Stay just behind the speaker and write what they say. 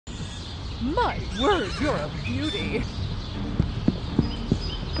My word, you're a beauty.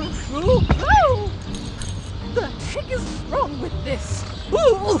 Oh! The heck is wrong with this?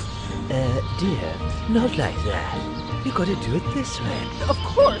 Ooh! Dear, not like that. You gotta do it this way. Of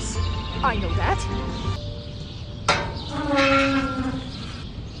course! I know that.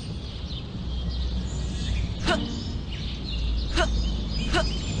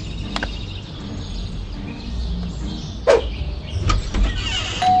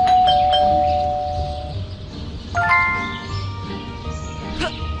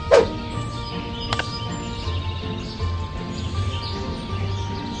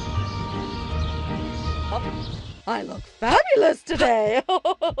 I look fabulous today!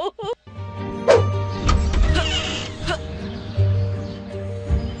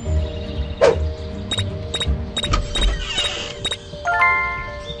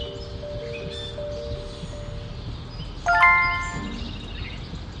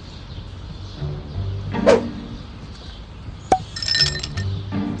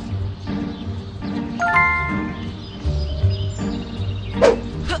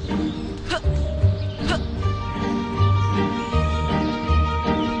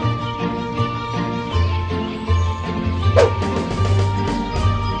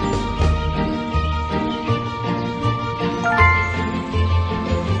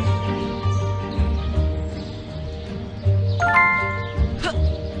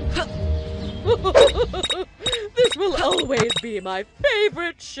 This will always be my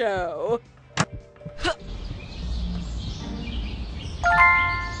favorite show.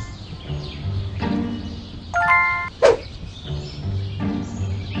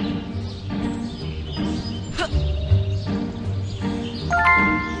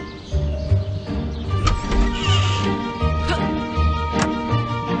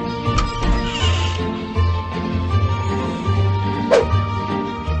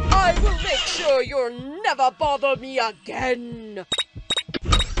 I will make sure you'll never bother me again.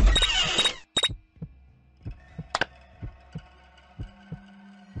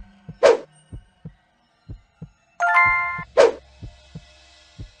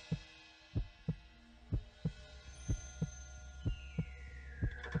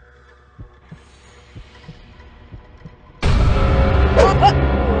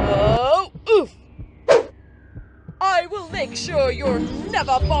 Whoa, oof. I will make sure you'll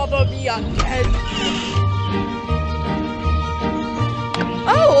never bother me again.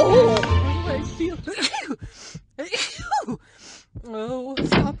 Oh! Why do I feel... Oh,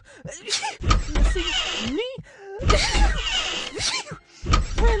 stop missing me.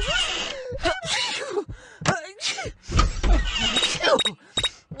 Francis?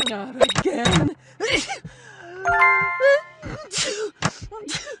 Not again.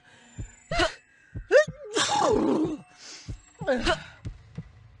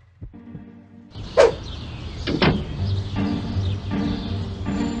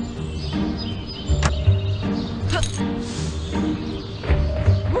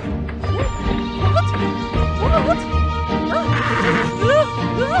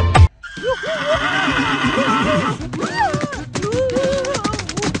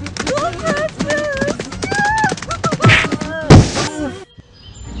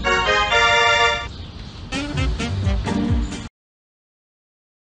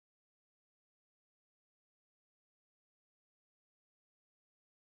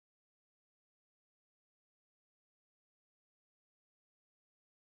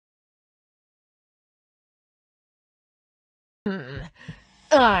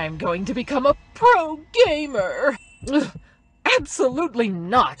 I'm going to become a pro gamer. Ugh, absolutely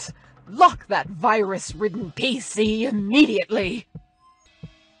not. Lock that virus-ridden PC immediately.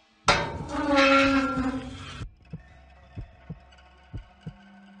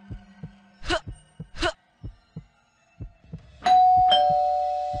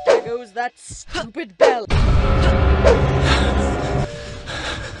 There goes that stupid bell.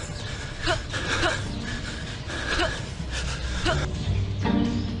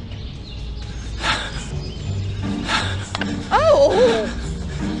 Oh!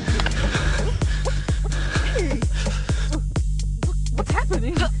 What's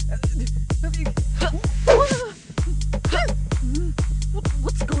happening?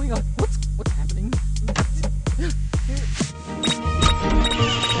 What's going on? What's happening?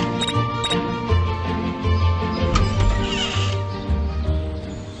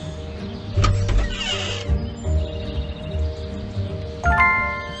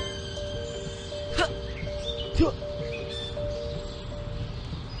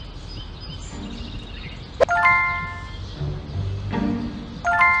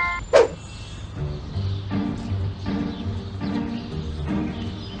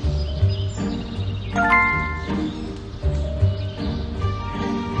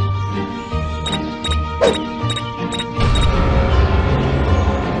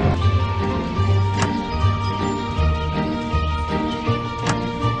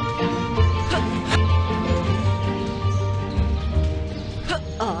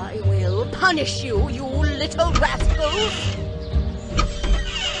 punish you, you little rascals!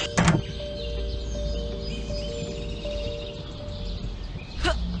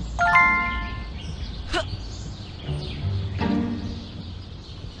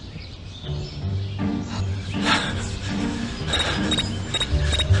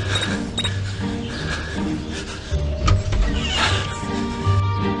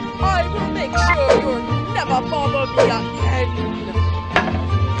 I will make sure you'll never bother me again!